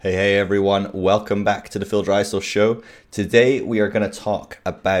Hey everyone, welcome back to the Phil Drysdale Show. Today we are going to talk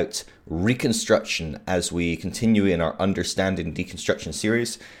about Reconstruction as we continue in our Understanding Deconstruction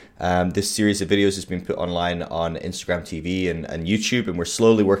series. This series of videos has been put online on Instagram TV and YouTube, and we're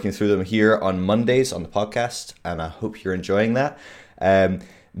slowly working through them here on Mondays on the podcast, and I hope you're enjoying that.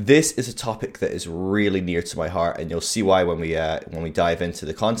 This is a topic that is really near to my heart, and you'll see why when we dive into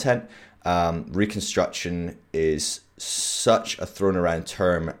the content. Reconstruction is such a thrown around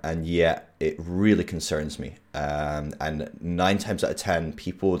term, and yet it really concerns me. And 9 times out of 10,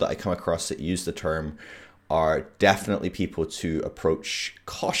 people that I come across that use the term are definitely people to approach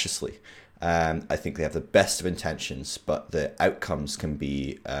cautiously. I think they have the best of intentions, but the outcomes can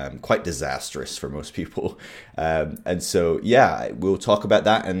be quite disastrous for most people. And so, yeah, we'll talk about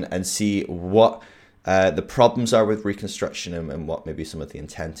that and see what the problems are with Reconstruction and what maybe some of the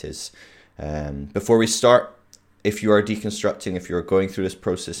intent is. Before we start, if you are deconstructing, if you're going through this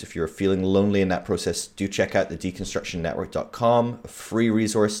process, if you're feeling lonely in that process, do check out the deconstructionnetwork.com, a free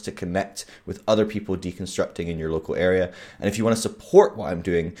resource to connect with other people deconstructing in your local area. And if you want to support what I'm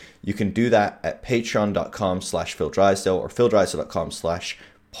doing, you can do that at patreon.com/PhilDrysdale or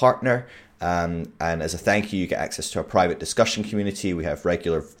phildrysdale.com/partner. And as a thank you, you get access to our private discussion community. We have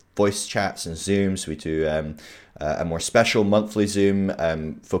regular voice chats and Zooms. We do a more special monthly Zoom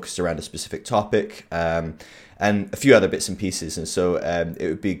focused around a specific topic. And a few other bits and pieces. And so it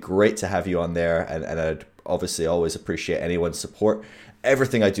would be great to have you on there. And I'd obviously always appreciate anyone's support.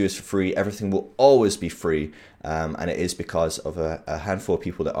 Everything I do is for free. Everything will always be free. And it is because of a handful of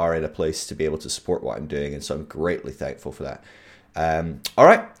people that are in a place to be able to support what I'm doing. And so I'm greatly thankful for that. All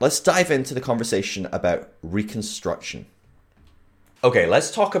right, let's dive into the conversation about Reconstruction. Okay,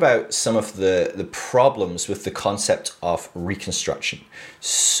 let's talk about some of the problems with the concept of Reconstruction.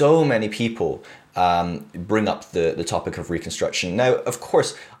 So many people bring up the topic of Reconstruction. Now, of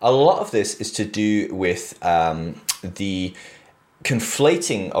course, a lot of this is to do with the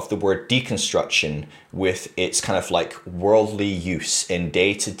conflating of the word deconstruction with its kind of like worldly use in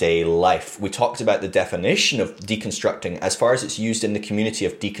day-to-day life. We talked about the definition of deconstructing as far as it's used in the community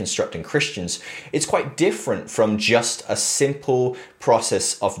of deconstructing Christians. It's quite different from just a simple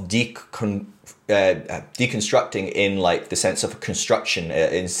process of deconstructing in like the sense of construction,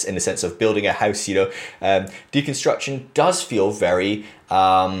 in the sense of building a house. Deconstruction does feel very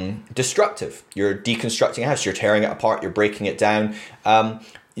destructive. You're deconstructing a house, you're tearing it apart, you're breaking it down.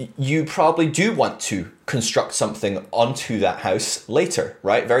 You probably do want to construct something onto that house later,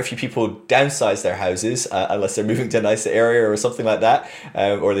 right? Very few people downsize their houses unless they're moving to a nicer area or something like that,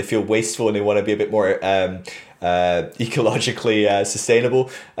 or they feel wasteful and they want to be a bit more ecologically sustainable.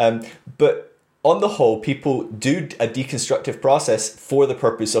 But on the whole, people do a deconstructive process for the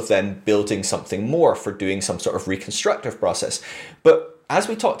purpose of then building something more, for doing some sort of reconstructive process. But as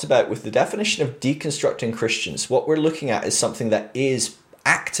we talked about with the definition of deconstructing Christians, what we're looking at is something that is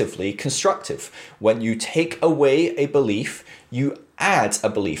actively constructive. When you take away a belief, you add a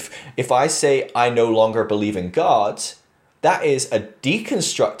belief. If I say I no longer believe in God, that is a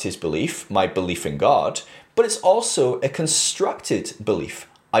deconstructed belief, my belief in God, but it's also a constructed belief.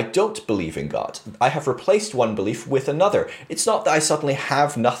 I don't believe in God. I have replaced one belief with another. It's not that I suddenly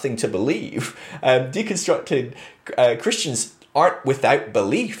have nothing to believe. Deconstructed Christians aren't without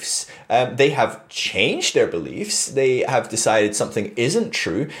beliefs. They have changed their beliefs. They have decided something isn't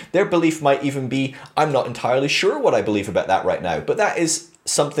true. Their belief might even be, I'm not entirely sure what I believe about that right now. But that is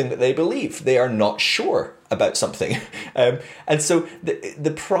something that they believe. They are not sure about something. And so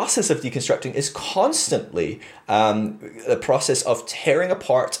the process of deconstructing is constantly the process of tearing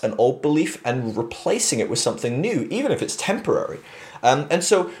apart an old belief and replacing it with something new, even if it's temporary. And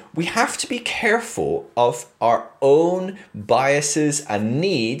so we have to be careful of our own biases and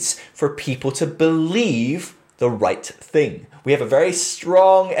needs for people to believe the right thing. We have a very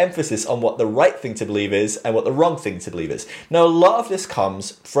strong emphasis on what the right thing to believe is and what the wrong thing to believe is. Now, a lot of this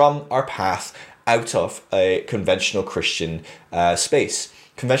comes from our path out of a conventional Christian space.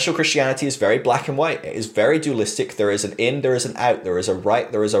 Conventional Christianity is very black and white. It is very dualistic. There is an in, there is an out. There is a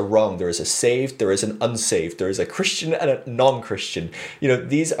right, there is a wrong. There is a saved, there is an unsaved. There is a Christian and a non-Christian.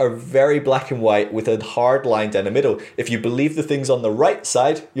 These are very black and white with a hard line down the middle. If you believe the things on the right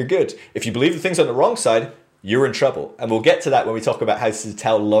side, you're good. If you believe the things on the wrong side, you're in trouble. And we'll get to that when we talk about how to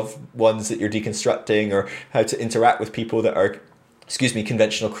tell loved ones that you're deconstructing, or how to interact with people that are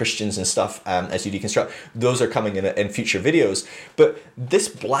conventional Christians and stuff as you deconstruct. Those are coming in future videos. But this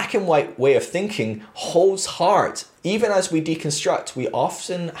black and white way of thinking holds hard. Even as we deconstruct, we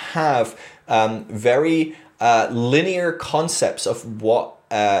often have very linear concepts of what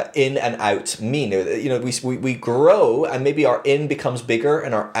in and out mean? You know, we grow, and maybe our in becomes bigger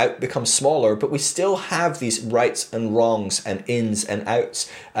and our out becomes smaller, but we still have these rights and wrongs and ins and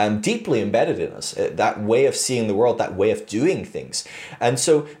outs deeply embedded in us. That way of seeing the world, that way of doing things. And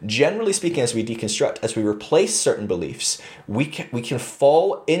so, generally speaking, as we deconstruct, as we replace certain beliefs, we can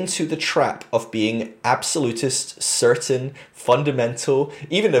fall into the trap of being absolutist, certain, fundamental,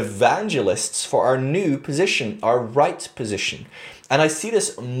 even evangelists for our new position, our right position. And I see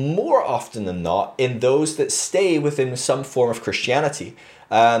this more often than not in those that stay within some form of Christianity.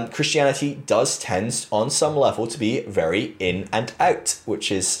 Christianity does tend, on some level, to be very in and out,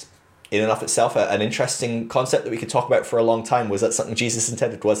 which is in and of itself an interesting concept that we could talk about for a long time. Was that something Jesus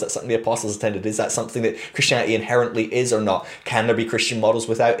intended? Was that something the apostles intended? Is that something that Christianity inherently is or not? Can there be Christian models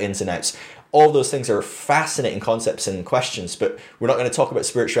without ins and outs? All those things are fascinating concepts and questions, but we're not going to talk about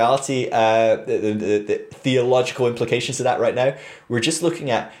spirituality, the theological implications of that right now. We're just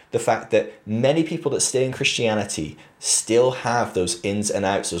looking at the fact that many people that stay in Christianity still have those ins and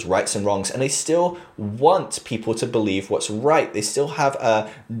outs, those rights and wrongs, and they still want people to believe what's right. They still have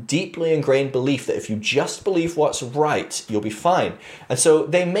a deeply ingrained belief that if you just believe what's right, you'll be fine. And so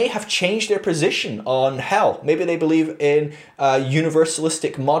they may have changed their position on hell. Maybe they believe in a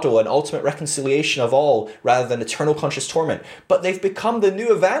universalistic model and ultimate reconciliation of all rather than eternal conscious torment. But they've become the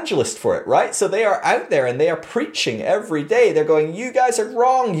new evangelist for it, right? So they are out there and they are preaching every day. They're going, you guys are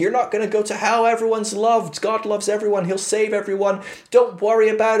wrong. You're not going to go to hell. Everyone's loved. God loves everyone. He'll save everyone. Don't worry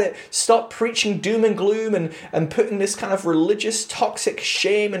about it. Stop preaching doom and gloom and putting this kind of religious toxic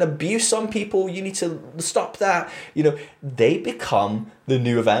shame and abuse on people. You need to stop that. You know, they become the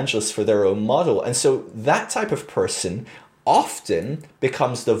new evangelists for their own model. And so that type of person often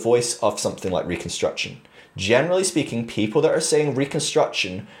becomes the voice of something like Reconstruction. Generally speaking, people that are saying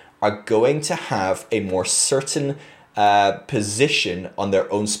Reconstruction are going to have a more certain position on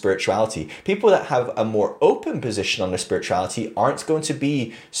their own spirituality. People that have a more open position on their spirituality aren't going to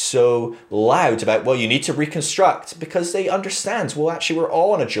be so loud about, well, you need to reconstruct, because they understand, well, actually, we're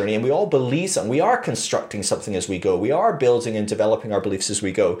all on a journey and we all believe something. We are constructing something as we go. We are building and developing our beliefs as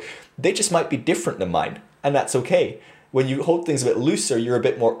we go. They just might be different than mine, and that's okay. When you hold things a bit looser, you're a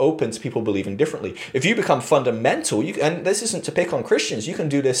bit more open to people believing differently. If you become fundamental, and this isn't to pick on Christians, you can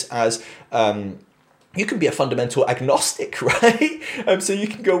do this as you can be a fundamental agnostic, right? So you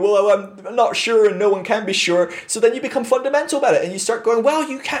can go, well, I'm not sure and no one can be sure. So then you become fundamental about it and you start going, well,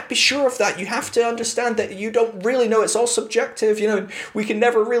 you can't be sure of that. You have to understand that you don't really know. It's all subjective, you know, we can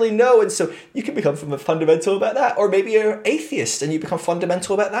never really know. And so you can become fundamental about that. Or maybe you're atheist and you become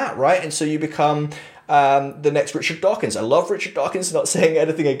fundamental about that, right? And so you become the next Richard Dawkins. I love Richard Dawkins, not saying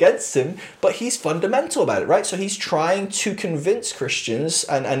anything against him, but he's fundamental about it, right? So he's trying to convince Christians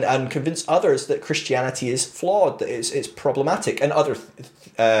and convince others that Christianity is flawed, that it's problematic, and other,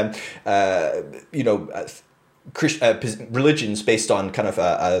 religions based on kind of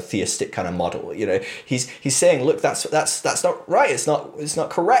a theistic kind of model. You know, he's saying, look, that's not right. It's not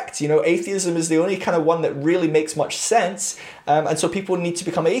correct. You know, atheism is the only kind of one that really makes much sense. And so people need to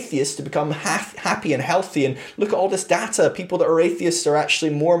become atheists to become happy and healthy. And look at all this data. People that are atheists are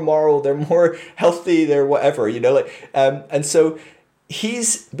actually more moral. They're more healthy. They're whatever. You know, and so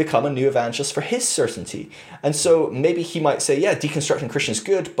he's become a new evangelist for his certainty. And so maybe he might say, yeah, deconstructing Christian is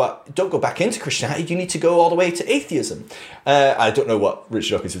good, but don't go back into Christianity. You need to go all the way to atheism. I don't know what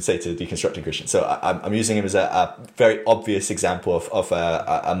Richard Dawkins would say to deconstructing Christian. So I'm using him as a very obvious example of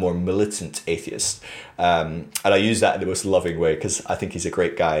a more militant atheist. And I use that in the most loving way because I think he's a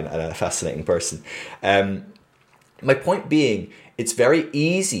great guy and a fascinating person. My point being, it's very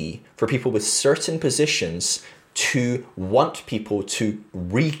easy for people with certain positions to want people to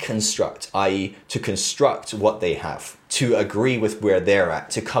reconstruct, i.e. to construct what they have, to agree with where they're at,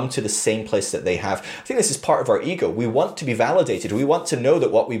 to come to the same place that they have. I think this is part of our ego. We want to be validated. We want to know that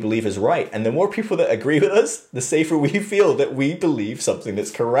what we believe is right. And the more people that agree with us, the safer we feel that we believe something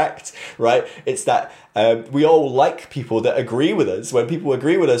that's correct, right? It's that we all like people that agree with us. When people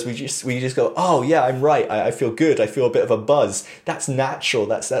agree with us, we just go, oh yeah, I'm right. I feel good. I feel a bit of a buzz. That's natural.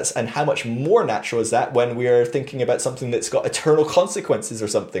 That's and how much more natural is that when we are thinking about something that's got eternal consequences or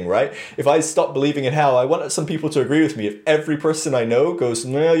something, right? If I stop believing in hell, I want some people to agree with me. If every person I know goes,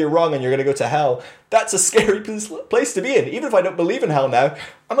 no, you're wrong and you're going to go to hell, that's a scary place to be in. Even if I don't believe in hell now,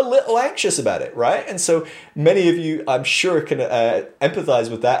 I'm a little anxious about it, right? And so many of you, I'm sure, can empathize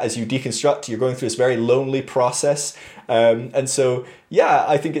with that as you deconstruct. You're going through this very lonely process. And so, yeah,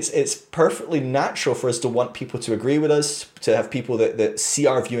 I think it's perfectly natural for us to want people to agree with us, to have people that see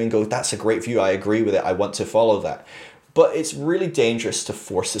our view and go, that's a great view, I agree with it, I want to follow that. But it's really dangerous to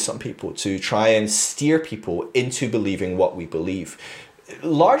force this on people, to try and steer people into believing what we believe.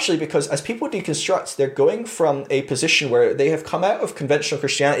 largely because as people deconstruct, they're going from a position where they have come out of conventional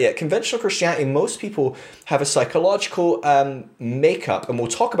Christianity. At conventional Christianity, most people have a psychological makeup, and we'll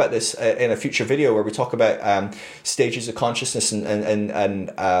talk about this in a future video where we talk about stages of consciousness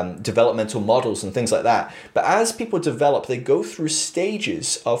and developmental models and things like that. But as people develop, they go through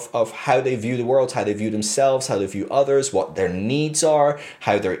stages of how they view the world, how they view themselves, how they view others, what their needs are,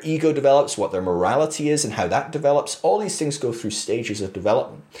 how their ego develops, what their morality is, and how that develops. All these things go through stages of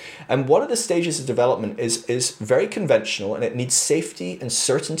development. And one of the stages of development is very conventional, and it needs safety and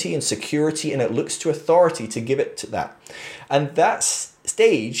certainty and security, and it looks to authority to give it to that. And that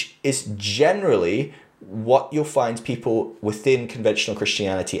stage is generally what you'll find people within conventional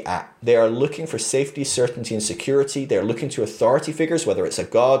Christianity at. They are looking for safety, certainty, and security. They're looking to authority figures, whether it's a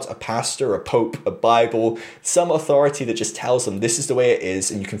god, a pastor, a pope, a Bible, some authority that just tells them this is the way it is,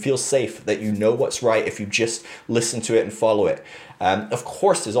 and you can feel safe that you know what's right if you just listen to it and follow it. Of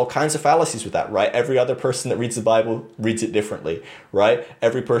course, there's all kinds of fallacies with that, right? Every other person that reads the Bible reads it differently, right?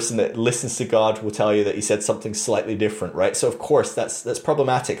 Every person that listens to God will tell you that he said something slightly different, right? So of course, that's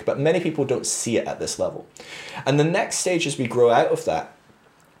problematic, but many people don't see it at this level. And the next stage as we grow out of that,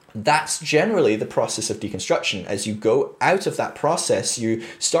 that's generally the process of deconstruction. As you go out of that process, you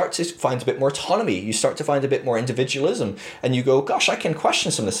start to find a bit more autonomy. You start to find a bit more individualism. And you go, gosh, I can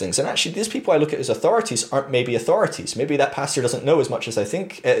question some of these things. And actually, these people I look at as authorities aren't maybe authorities. Maybe that pastor doesn't know as much as I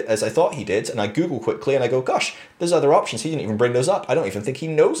thought he did. And I Google quickly and I go, gosh, there's other options. He didn't even bring those up. I don't even think he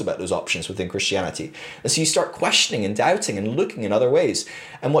knows about those options within Christianity. And so you start questioning and doubting and looking in other ways.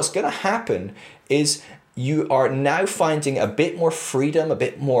 And what's going to happen is you are now finding a bit more freedom, a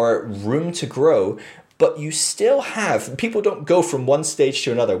bit more room to grow, but you still have, people don't go from one stage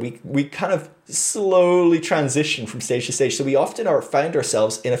to another. We kind of slowly transition from stage to stage. So we often find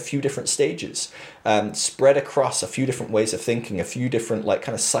ourselves in a few different stages, spread across a few different ways of thinking, a few different like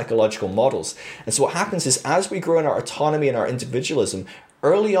kind of psychological models. And so what happens is as we grow in our autonomy and our individualism,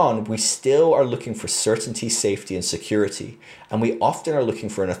 early on, we still are looking for certainty, safety, and security. And we often are looking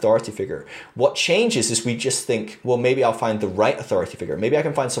for an authority figure. What changes is we just think, well, maybe I'll find the right authority figure. Maybe I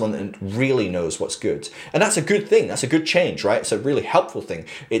can find someone that really knows what's good. And that's a good thing. That's a good change, right? It's a really helpful thing.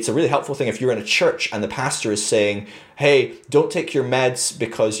 It's a really helpful thing if you're in a church and the pastor is saying, hey, don't take your meds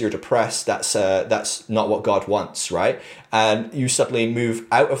because you're depressed. That's not what God wants, right? And you suddenly move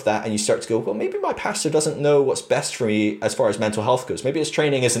out of that and you start to go, well, maybe my pastor doesn't know what's best for me as far as mental health goes. Maybe his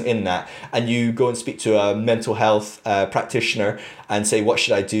training isn't in that. And you go and speak to a mental health practitioner and say, what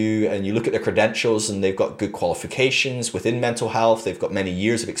should I do? And you look at their credentials and they've got good qualifications within mental health. They've got many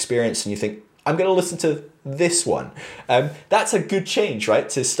years of experience. And you think, I'm going to listen to this one. That's a good change, right?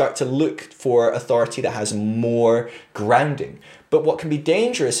 To start to look for authority that has more grounding. But what can be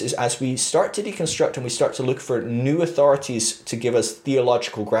dangerous is as we start to deconstruct and we start to look for new authorities to give us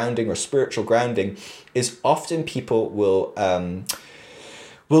theological grounding or spiritual grounding, is often people will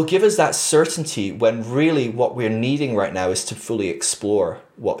give us that certainty when really what we're needing right now is to fully explore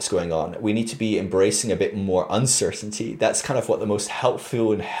what's going on. We need to be embracing a bit more uncertainty. That's kind of what the most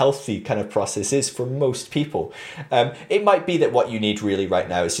helpful and healthy kind of process is for most people. It might be that what you need really right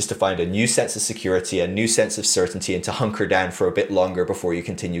now is just to find a new sense of security, a new sense of certainty, and to hunker down for a bit longer before you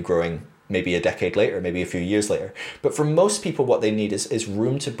continue growing, maybe a decade later, maybe a few years later. But for most people, what they need is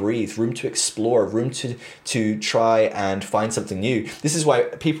room to breathe, room to explore, room to try and find something new. This is why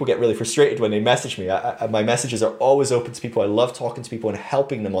people get really frustrated when they message me. My messages are always open to people. I love talking to people and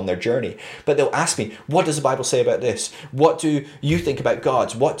helping them on their journey. But they'll ask me, what does the Bible say about this? What do you think about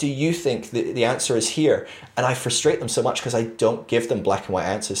God? What do you think the answer is here? And I frustrate them so much because I don't give them black and white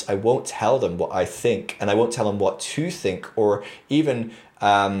answers. I won't tell them what I think, and I won't tell them what to think, or even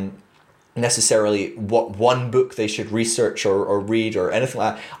necessarily what one book they should research or read or anything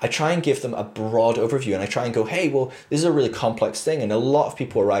like that. I try and give them a broad overview, and I try and go, hey, well, this is a really complex thing, and a lot of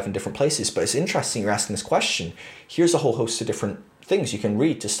people arrive in different places, but it's interesting you're asking this question. Here's a whole host of different things you can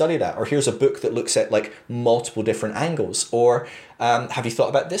read to study that, or here's a book that looks at like multiple different angles, or have you thought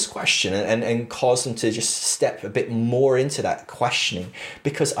about this question, and cause them to just step a bit more into that questioning.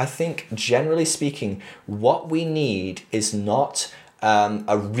 Because I think generally speaking, what we need is not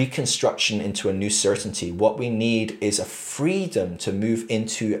a reconstruction into a new certainty. What we need is a freedom to move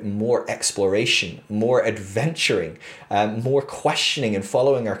into more exploration, more adventuring, more questioning and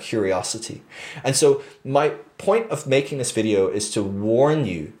following our curiosity. And so my point of making this video is to warn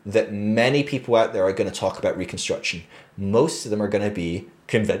you that many people out there are going to talk about Reconstruction. most of them are going to be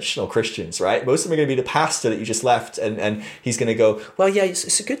conventional Christians, right? Most of them are going to be the pastor that you just left, and he's going to go, well, yeah,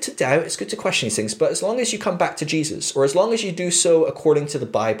 it's good to doubt, it's good to question these things, but as long as you come back to Jesus, or as long as you do so according to the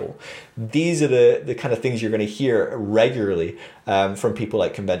Bible, these are the kind of things you're going to hear regularly from people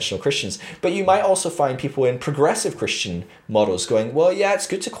like conventional Christians. But you might also find people in progressive Christian models going, well, yeah, it's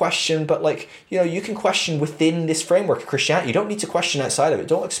good to question, but like, you can question within this framework of Christianity. You don't need to question outside of it.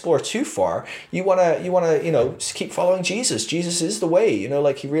 Don't explore too far. You wanna just keep following Jesus. Jesus is the way,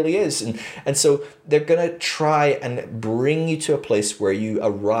 like he really is. And so they're gonna try and bring you to a place where you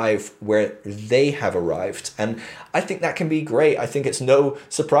arrive where they have arrived. And I think that can be great. I think it's no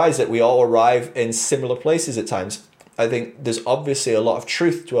surprise that we all arrive in similar places at times. I think there's obviously a lot of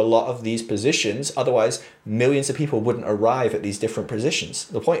truth to a lot of these positions. Otherwise, millions of people wouldn't arrive at these different positions.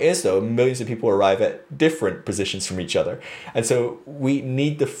 The point is, though, millions of people arrive at different positions from each other. And so we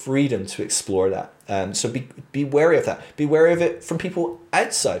need the freedom to explore that. So be wary of that. Be wary of it from people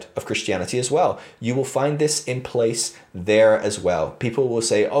outside of Christianity as well. You will find this in place there as well. People will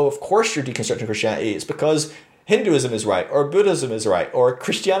say, oh, of course you're deconstructing Christianity. It's because Hinduism is right, or Buddhism is right, or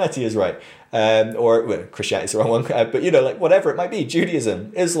Christianity is right. Christianity is the wrong one, but like whatever it might be,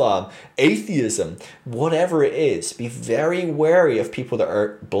 Judaism, Islam, atheism, whatever it is, be very wary of people that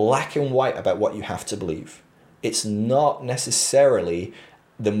are black and white about what you have to believe. It's not necessarily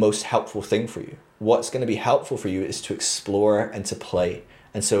the most helpful thing for you. What's going to be helpful for you is to explore and to play.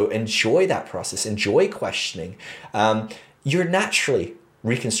 And so enjoy that process, enjoy questioning. You're naturally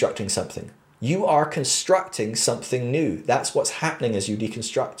reconstructing something. You are constructing something new. That's what's happening as you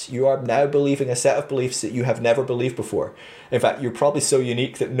deconstruct. You are now believing a set of beliefs that you have never believed before. In fact, you're probably so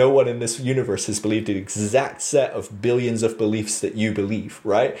unique that no one in this universe has believed the exact set of billions of beliefs that you believe,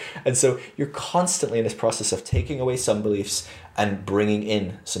 right? And so you're constantly in this process of taking away some beliefs and bringing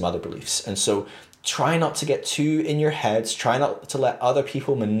in some other beliefs. And so try not to get too in your heads. Try not to let other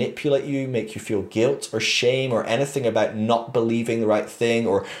people manipulate you, make you feel guilt or shame or anything about not believing the right thing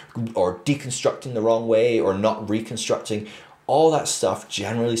or deconstructing the wrong way or not reconstructing. All that stuff,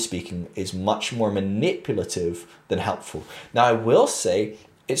 generally speaking, is much more manipulative than helpful. Now, I will say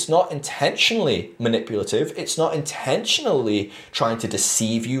it's not intentionally manipulative. It's not intentionally trying to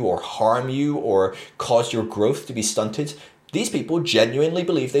deceive you or harm you or cause your growth to be stunted. These people genuinely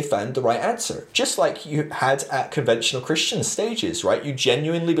believe they found the right answer. Just like you had at conventional Christian stages, right? You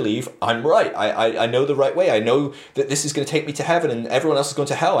genuinely believe, I'm right. I know the right way. I know that this is going to take me to heaven and everyone else is going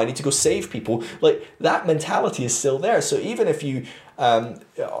to hell. I need to go save people. Like, that mentality is still there. So even if you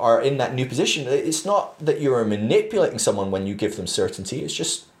are in that new position, it's not that you're manipulating someone when you give them certainty. It's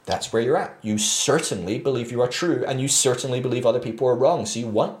just that's where you're at. You certainly believe you are true and you certainly believe other people are wrong. So you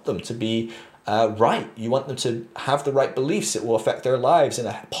want them to be right. You want them to have the right beliefs. It will affect their lives in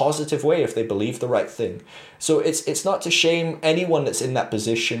a positive way if they believe the right thing. So it's not to shame anyone that's in that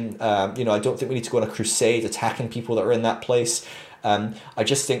position. I don't think we need to go on a crusade attacking people that are in that place. I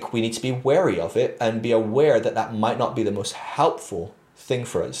just think we need to be wary of it and be aware that might not be the most helpful thing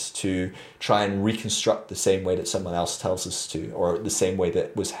for us to try and reconstruct the same way that someone else tells us to, or the same way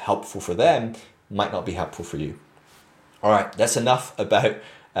that was helpful for them might not be helpful for you. All right, that's enough about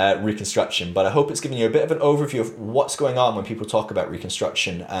Reconstruction, but I hope it's given you a bit of an overview of what's going on when people talk about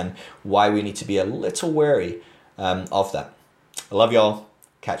Reconstruction and why we need to be a little wary of that. I love y'all.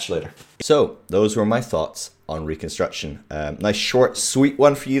 Catch you later. So those were my thoughts on Reconstruction. Nice short, sweet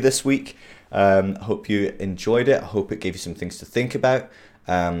one for you this week. Hope you enjoyed it. I hope it gave you some things to think about.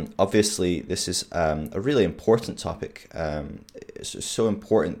 Obviously, this is a really important topic. It's so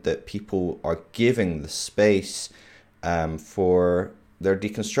important that people are giving the space for their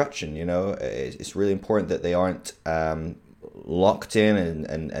deconstruction. It's really important that they aren't locked in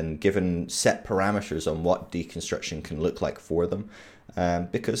and given set parameters on what deconstruction can look like for them,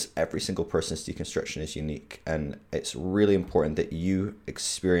 because every single person's deconstruction is unique, and it's really important that you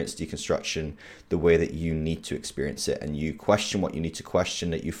experience deconstruction the way that you need to experience it, and you question what you need to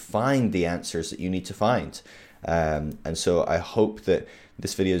question, that you find the answers that you need to find. And so I hope that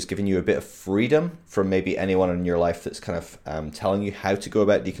this video has given you a bit of freedom from maybe anyone in your life that's kind of telling you how to go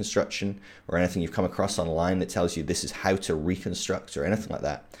about deconstruction, or anything you've come across online that tells you this is how to reconstruct or anything like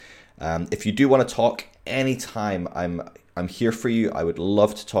that. If you do want to talk anytime, I'm here for you. I would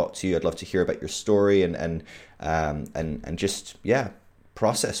love to talk to you. I'd love to hear about your story and just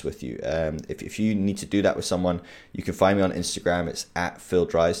process with you. If you need to do that with someone, you can find me on Instagram. It's at Phil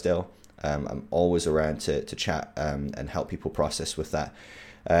Drysdale. I'm always around to chat and help people process with that.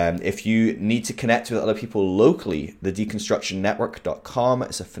 If you need to connect with other people locally, the deconstructionnetwork.com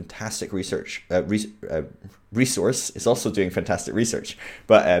is a fantastic resource. It's also doing fantastic research,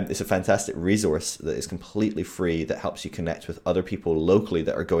 but it's a fantastic resource that is completely free that helps you connect with other people locally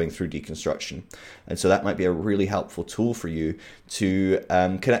that are going through deconstruction. And so that might be a really helpful tool for you to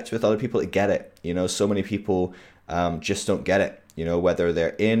connect with other people that get it. So many people just don't get it. Whether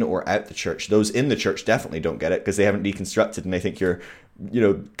they're in or out the church. Those in the church definitely don't get it because they haven't deconstructed and they think you're,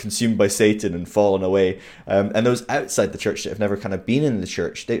 consumed by Satan and fallen away. And those outside the church that have never kind of been in the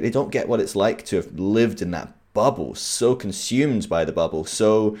church, they don't get what it's like to have lived in that bubble, so consumed by the bubble,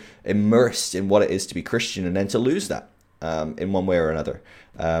 so immersed in what it is to be Christian, and then to lose that in one way or another.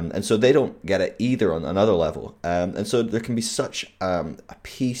 And so they don't get it either on another level. And so there can be such a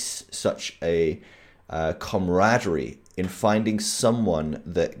peace, such a camaraderie in finding someone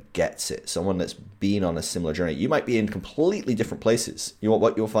that gets it, someone that's been on a similar journey. You might be in completely different places.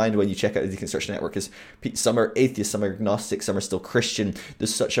 What you'll find when you check out the Deconstruction Network is some are atheists, some are agnostic, some are still Christian.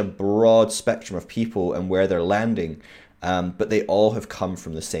 There's such a broad spectrum of people and where they're landing, but they all have come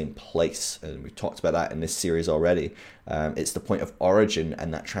from the same place. And we've talked about that in this series already. It's the point of origin,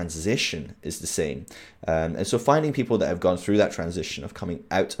 and that transition is the same. And so finding people that have gone through that transition of coming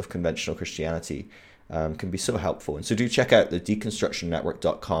out of conventional Christianity can be so helpful. And so do check out the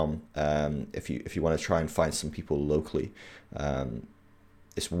deconstructionnetwork.com if you want to try and find some people locally.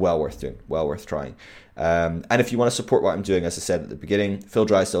 It's well worth doing, well worth trying. And if you want to support what I'm doing, as I said at the beginning,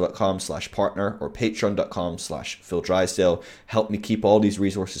 phildrysdale.com/partner or patreon.com/phildrysdale. Help me keep all these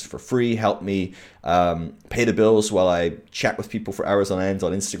resources for free. Help me pay the bills while I chat with people for hours on end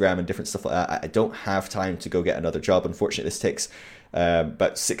on Instagram and different stuff like that. I don't have time to go get another job. Unfortunately, this takes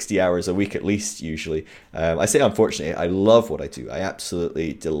about 60 hours a week at least, usually. I say unfortunately, I love what I do. I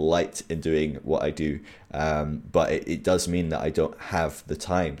absolutely delight in doing what I do. But it does mean that I don't have the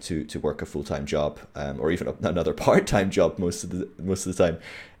time to work a full-time job or even another part-time job most of the time.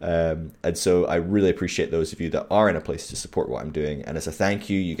 And so I really appreciate those of you that are in a place to support what I'm doing. And as a thank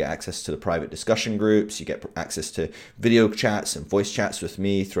you, you get access to the private discussion groups, you get access to video chats and voice chats with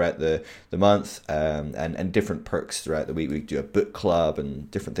me throughout the month, and different perks throughout the week. We do a book club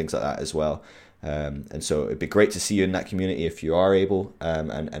and different things like that as well. And so it'd be great to see you in that community if you are able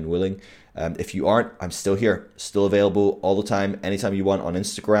and willing. If you aren't, I'm still here, still available all the time, anytime you want on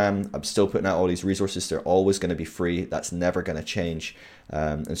Instagram. I'm still putting out all these resources. They're always going to be free. That's never going to change.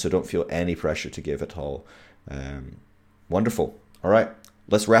 And so don't feel any pressure to give at all. Wonderful. All right.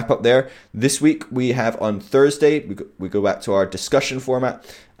 Let's wrap up there. This week we have on Thursday, we go back to our discussion format.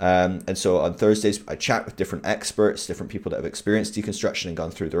 And so on Thursdays, I chat with different experts, different people that have experienced deconstruction and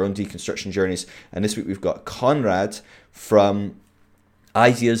gone through their own deconstruction journeys. And this week we've got Conrad from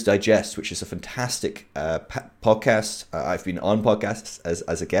Ideas Digest, which is a fantastic podcast. I've been on podcasts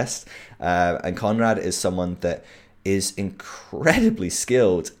as a guest. And Conrad is someone that is incredibly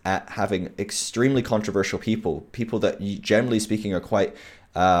skilled at having extremely controversial people that generally speaking are quite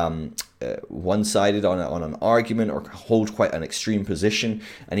one-sided on an argument or hold quite an extreme position,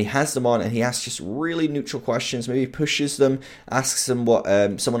 and he has them on and he asks just really neutral questions, maybe pushes them, asks them what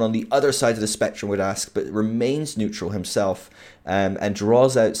someone on the other side of the spectrum would ask, but remains neutral himself, and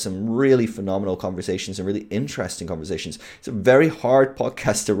draws out some really phenomenal conversations and really interesting conversations. It's a very hard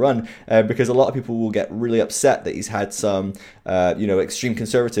podcast to run because a lot of people will get really upset that he's had some extreme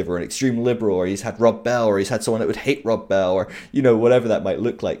conservative or an extreme liberal, or he's had Rob Bell, or he's had someone that would hate Rob Bell, or whatever that might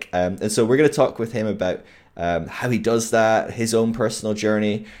look like. And so we're going to talk with him about how he does that, his own personal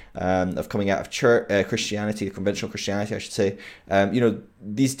journey of coming out of church, Christianity, conventional Christianity, I should say,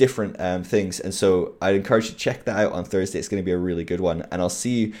 these different things. And so I'd encourage you to check that out on Thursday. It's going to be a really good one. And I'll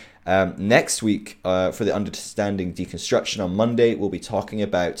see you next week for the Understanding Deconstruction. On Monday, we'll be talking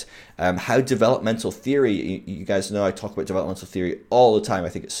about how developmental theory, you guys know I talk about developmental theory all the time. I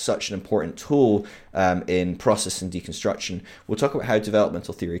think it's such an important tool in process and deconstruction. We'll talk about how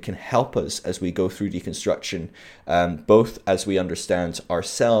developmental theory can help us as we go through deconstruction, both as we understand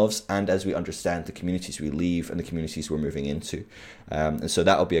ourselves and as we understand the communities we leave and the communities we're moving into. And so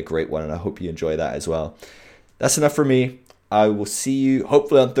that'll be a great one, and I hope you enjoy that as well. That's enough for me. I will see you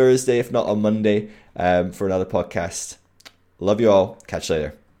hopefully on Thursday, if not on Monday, for another podcast. Love you all. Catch you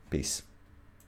later. Peace.